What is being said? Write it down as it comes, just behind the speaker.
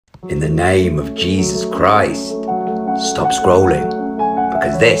In the name of Jesus Christ, stop scrolling,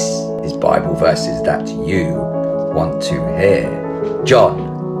 because this is Bible verses that you want to hear.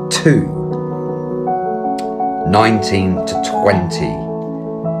 John 2:19 to 20,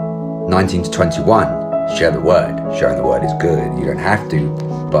 19 to 21. Share the word. Sharing the word is good. You don't have to,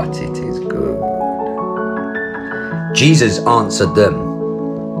 but it is good. Jesus answered them,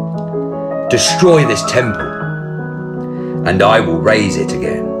 "Destroy this temple, and I will raise it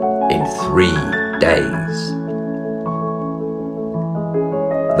again in 3 days."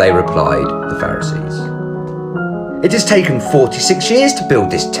 They replied, the Pharisees, "It has taken 46 years to build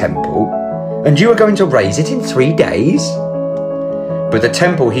this temple, and you are going to raise it in 3 days?" But the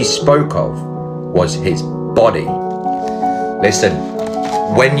temple he spoke of was his body. Listen,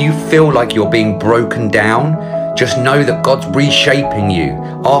 when you feel like you're being broken down, just know that God's reshaping you.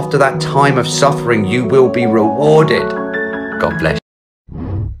 After that time of suffering, you will be rewarded. God bless you.